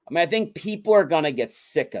be. I mean, I think people are going to get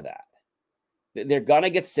sick of that. They're going to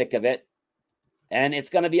get sick of it, and it's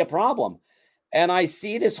going to be a problem. And I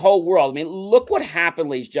see this whole world. I mean, look what happened,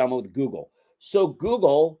 ladies and gentlemen, with Google. So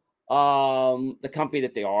Google, the company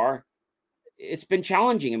that they are, it's been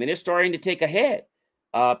challenging. I mean, they're starting to take a hit.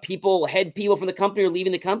 People from the company are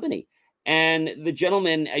leaving the company. And the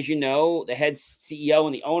gentleman, as you know, the head CEO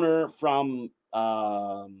and the owner from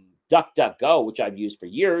DuckDuckGo, which I've used for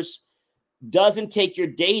years, doesn't take your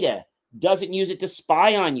data, doesn't use it to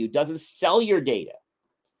spy on you, doesn't sell your data.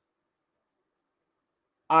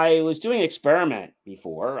 I was doing an experiment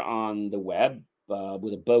before on the web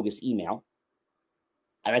with a bogus email.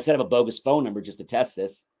 And I set up a bogus phone number just to test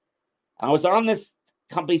this. And I was on this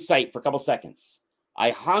company site for a couple seconds.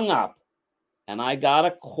 I hung up and I got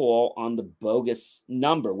a call on the bogus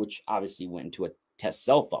number, which obviously went into a test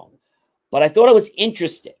cell phone. But I thought it was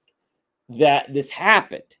interesting that this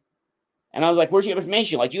happened. And I was like, where's your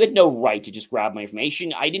information? Like, you had no right to just grab my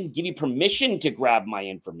information. I didn't give you permission to grab my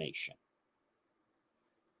information.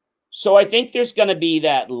 So I think there's going to be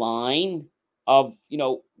that line of,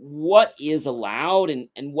 what is allowed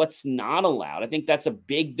and what's not allowed. I think that's a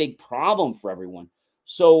big, big problem for everyone.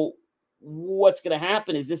 So what's going to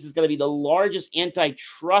happen is this is going to be the largest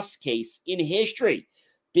antitrust case in history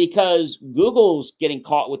because Google's getting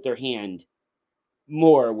caught with their hand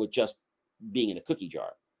more with just being in a cookie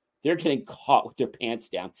jar. They're getting caught with their pants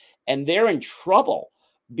down, and they're in trouble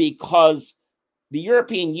because the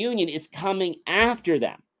European Union is coming after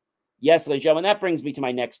them. Yes, ladies and gentlemen, that brings me to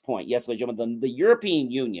my next point. Yes, ladies and gentlemen, the European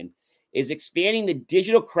Union is expanding the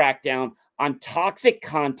digital crackdown on toxic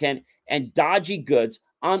content and dodgy goods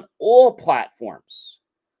on all platforms.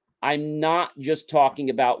 I'm not just talking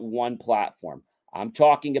about one platform. I'm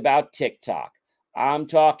talking about TikTok. I'm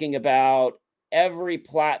talking about every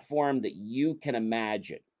platform that you can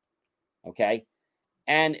imagine. Okay?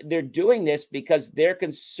 And they're doing this because they're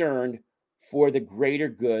concerned for the greater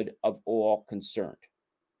good of all concerned.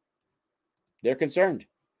 They're concerned.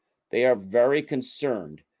 They are very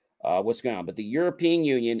concerned what's going on. But the European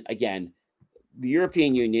Union, again,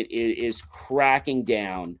 is cracking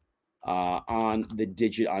down on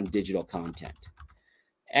digital content.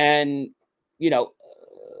 And,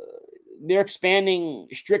 they're expanding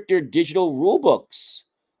stricter digital rule books.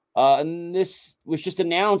 And this was just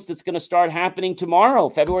announced that's going to start happening tomorrow,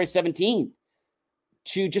 February 17th,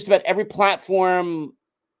 to just about every platform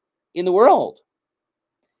in the world.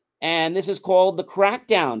 And this is called the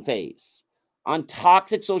crackdown phase on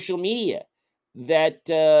toxic social media that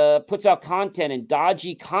puts out content and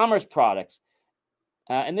dodgy commerce products.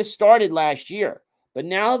 And this started last year, but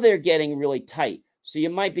now they're getting really tight. So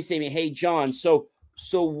you might be saying, hey, John, so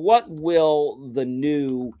what will the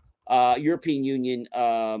new European Union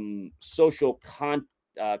social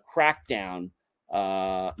crackdown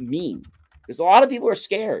mean? Because a lot of people are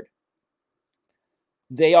scared.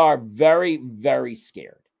 They are very, very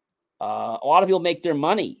scared. A lot of people make their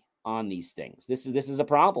money on these things. This is a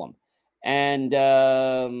problem. And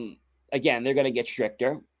again, they're going to get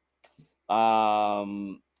stricter.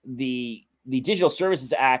 The Digital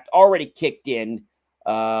Services Act already kicked in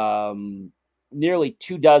nearly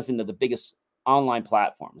 24 of the biggest online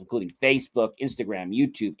platforms, including Facebook, Instagram,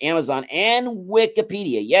 YouTube, Amazon, and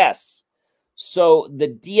Wikipedia. Yes. So the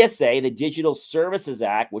DSA, the Digital Services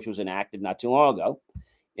Act, which was enacted not too long ago,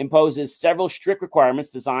 imposes several strict requirements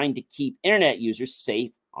designed to keep internet users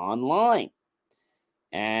safe online.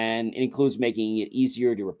 And it includes making it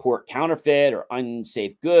easier to report counterfeit or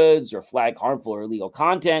unsafe goods or flag harmful or illegal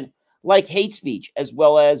content like hate speech, as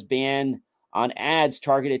well as ban on ads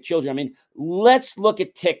targeted at children. I mean, let's look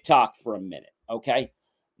at TikTok for a minute, okay?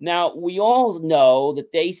 Now, we all know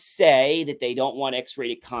that they say that they don't want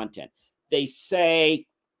X-rated content. They say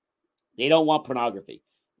they don't want pornography.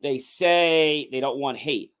 They say they don't want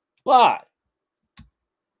hate. But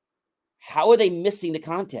how are they missing the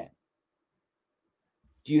content?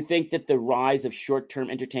 Do you think that the rise of short-term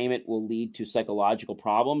entertainment will lead to psychological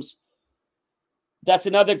problems? That's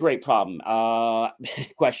another great problem.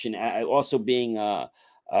 Question. Also being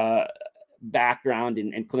background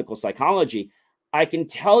in clinical psychology, I can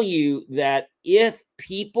tell you that if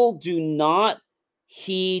people do not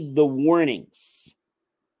heed the warnings,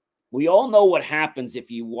 we all know what happens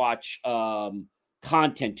if you watch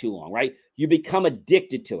content too long, right? You become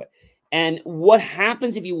addicted to it. And what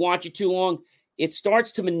happens if you watch it too long? It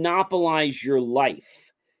starts to monopolize your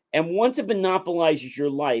life. And once it monopolizes your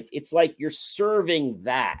life, it's like you're serving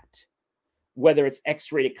that, whether it's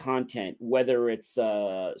X-rated content, whether it's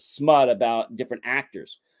smut about different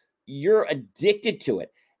actors. You're addicted to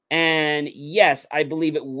it. And yes, I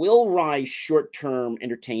believe it will rise short-term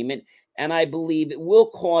entertainment, and I believe it will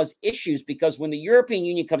cause issues because when the European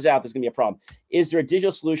Union comes out, there's going to be a problem. Is there a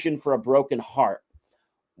digital solution for a broken heart?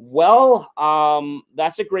 Well,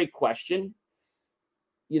 that's a great question.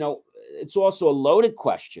 It's also a loaded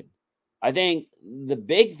question. I think the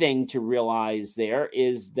big thing to realize there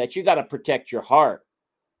is that you got to protect your heart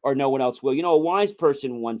or no one else will. A wise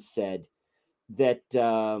person once said that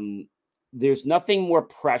there's nothing more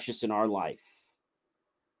precious in our life,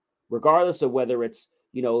 regardless of whether it's,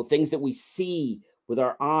 things that we see with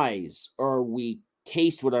our eyes or we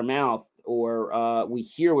taste with our mouth or we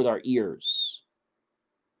hear with our ears,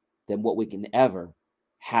 than what we can ever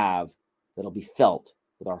have that'll be felt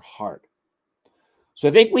with our heart. So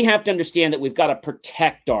I think we have to understand that we've got to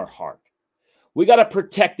protect our heart. We got to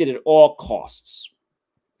protect it at all costs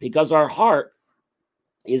because our heart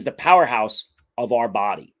is the powerhouse of our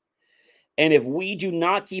body. And if we do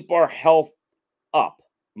not keep our health up,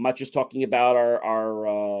 I'm not just talking about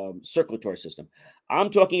our circulatory system. I'm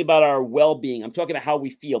talking about our well-being. I'm talking about how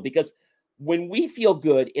we feel, because when we feel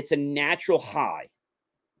good, it's a natural high.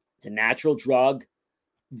 It's a natural drug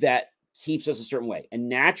that keeps us a certain way. And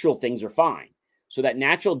natural things are fine. So that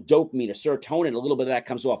natural dopamine or serotonin, a little bit of that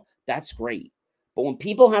comes off. That's great. But when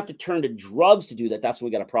people have to turn to drugs to do that, that's when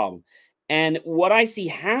we got a problem. And what I see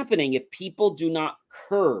happening, if people do not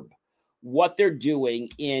curb what they're doing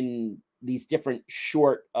in these different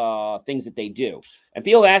short things that they do. And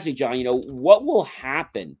people ask me, John, what will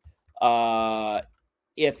happen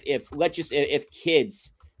if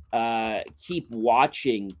kids keep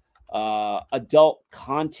watching adult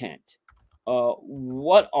content?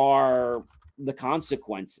 What are the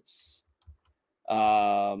consequences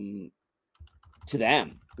to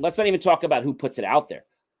them? Let's not even talk about who puts it out there.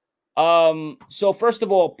 So first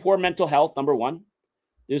of all, poor mental health, number one.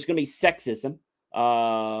 There's going to be sexism,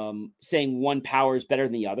 saying one power is better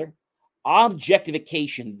than the other.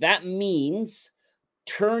 Objectification, that means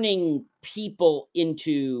turning people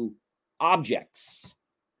into objects.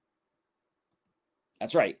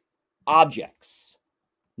 That's right, objects,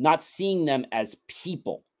 not seeing them as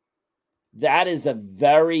people. That is a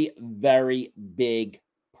very, very big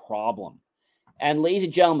problem. And ladies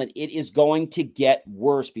and gentlemen, it is going to get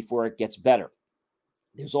worse before it gets better.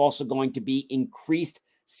 There's also going to be increased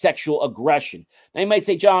sexual aggression. Now you might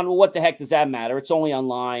say, John, well, what the heck does that matter? It's only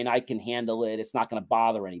online. I can handle it. It's not going to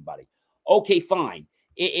bother anybody. Okay, fine.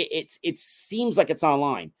 It seems like it's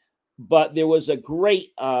online. But there was a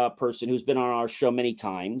great person who's been on our show many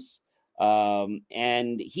times.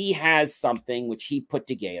 And he has something which he put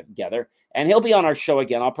together. And he'll be on our show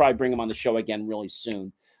again. I'll probably bring him on the show again really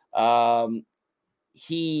soon.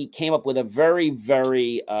 He came up with a very,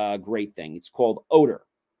 very great thing. It's called Odor.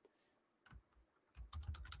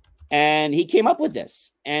 And he came up with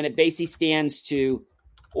this. And it basically stands to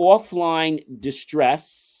offline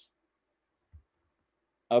distress.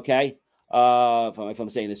 Okay. If I'm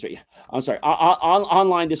saying this right. I'm sorry.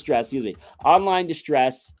 Online distress, excuse me. Online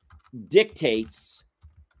distress dictates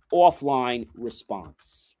offline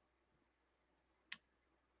response.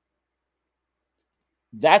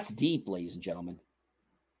 That's deep, ladies and gentlemen.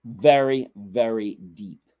 Very, very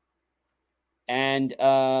deep. And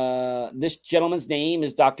this gentleman's name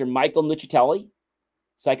is Dr. Michael Nuccitelli,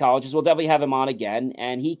 psychologist. We'll definitely have him on again.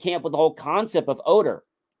 And he came up with the whole concept of odor.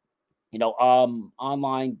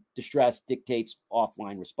 Online distress dictates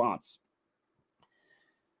offline response.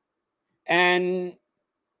 And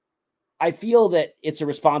I feel that it's a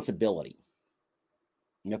responsibility.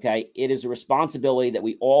 Okay. It is a responsibility that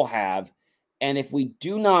we all have. And if we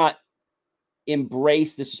do not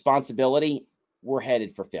embrace this responsibility, we're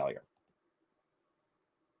headed for failure.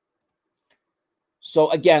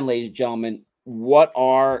 So again, ladies and gentlemen, what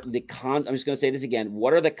are the I'm just going to say this again.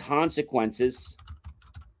 What are the consequences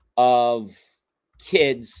of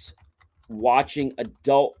kids watching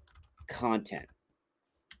adult content?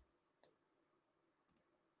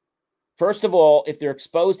 First of all, if they're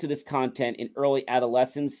exposed to this content in early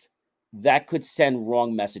adolescence, that could send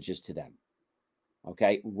wrong messages to them.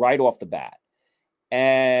 Okay, right off the bat.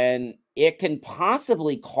 And it can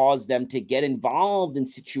possibly cause them to get involved in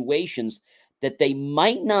situations that they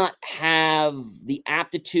might not have the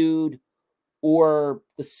aptitude or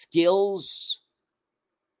the skills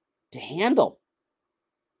to handle.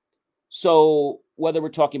 So whether we're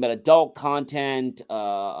talking about adult content,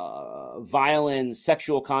 violence,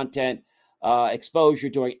 sexual content, exposure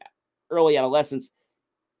during early adolescence,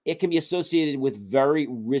 it can be associated with very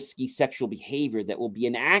risky sexual behavior that will be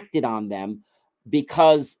enacted on them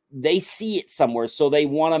because they see it somewhere, so they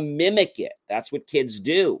want to mimic it. That's what kids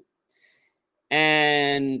do.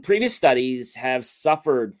 And previous studies have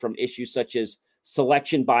suffered from issues such as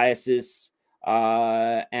selection biases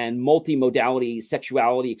and multimodality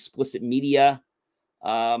sexuality, explicit media.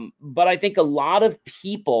 But I think a lot of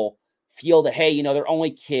people feel that, hey, they're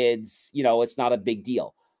only kids, it's not a big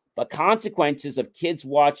deal. But consequences of kids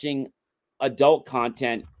watching adult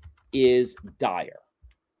content is dire.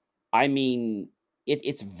 I mean,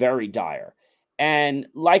 it's very dire. And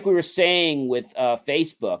like we were saying with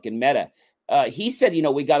Facebook and Meta, he said,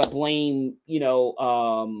 we got to blame,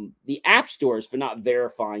 the app stores for not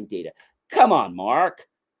verifying data. Come on, Mark.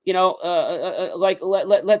 Let's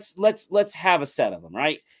have a set of them,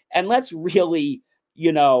 right? And let's really,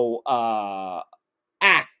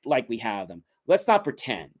 act like we have them. Let's not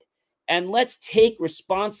pretend. And let's take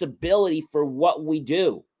responsibility for what we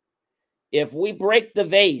do. If we break the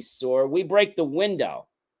vase or we break the window,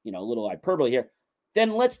 a little hyperbole here,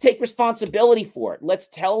 then let's take responsibility for it. Let's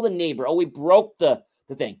tell the neighbor, we broke the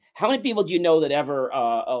thing. How many people do you know that ever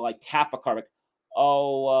tap a car?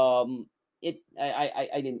 I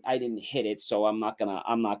didn't hit it, so I'm not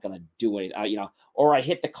gonna do it. Or I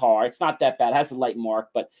hit the car. It's not that bad. It has a light mark,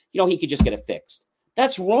 but he could just get it fixed.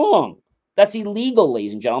 That's wrong. That's illegal,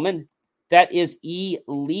 ladies and gentlemen. That is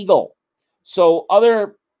illegal. So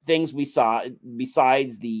other things we saw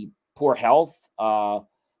besides the poor health,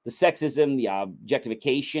 the sexism, the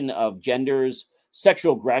objectification of genders,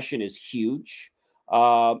 sexual aggression is huge.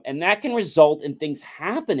 And that can result in things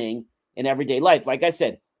happening in everyday life. Like I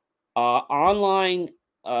said, online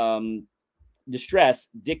distress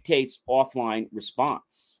dictates offline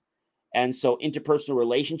response. And so interpersonal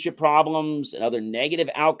relationship problems and other negative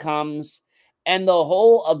outcomes and the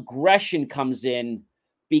whole aggression comes in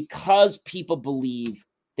because people believe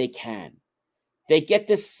they can. They get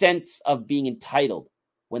this sense of being entitled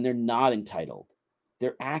when they're not entitled.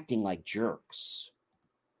 They're acting like jerks.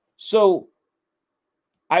 So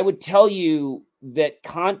I would tell you that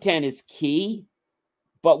content is key,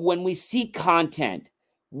 but when we see content,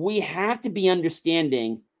 we have to be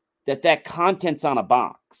understanding that content's on a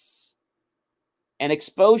box. And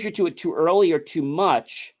exposure to it too early or too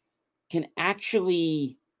much can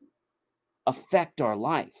actually affect our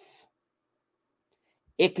life.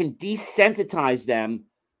 It can desensitize them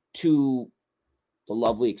to the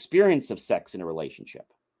lovely experience of sex in a relationship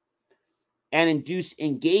and induce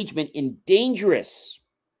engagement in dangerous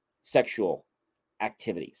sexual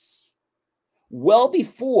activities well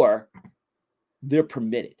before they're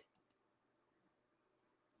permitted.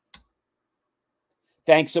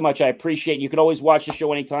 Thanks so much. I appreciate it. You can always watch the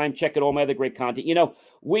show anytime. Check out all my other great content.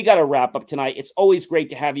 We got to wrap up tonight. It's always great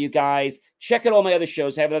to have you guys. Check out all my other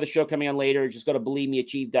shows. I have another show coming on later. Just go to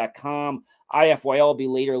believemeachieve.com. IFYL will be a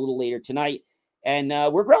little later tonight. And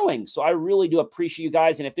we're growing. So I really do appreciate you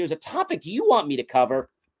guys. And if there's a topic you want me to cover,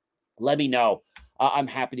 let me know. I'm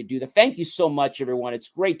happy to do that. Thank you so much, everyone. It's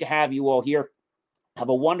great to have you all here. Have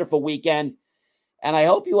a wonderful weekend. And I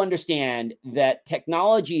hope you understand that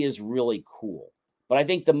technology is really cool. But I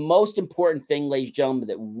think the most important thing, ladies and gentlemen,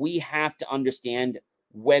 that we have to understand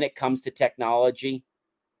when it comes to technology, do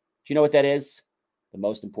you know what that is? The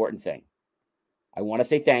most important thing. I want to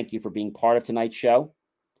say thank you for being part of tonight's show.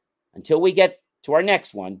 Until we get to our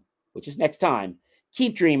next one, which is next time,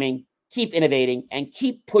 keep dreaming, keep innovating, and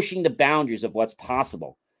keep pushing the boundaries of what's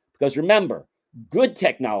possible. Because remember, good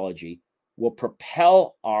technology will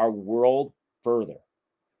propel our world further.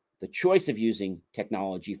 The choice of using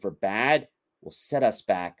technology for bad will set us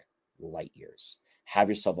back light years. Have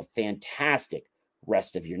yourself a fantastic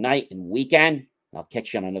rest of your night and weekend. I'll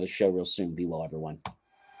catch you on another show real soon. Be well, everyone.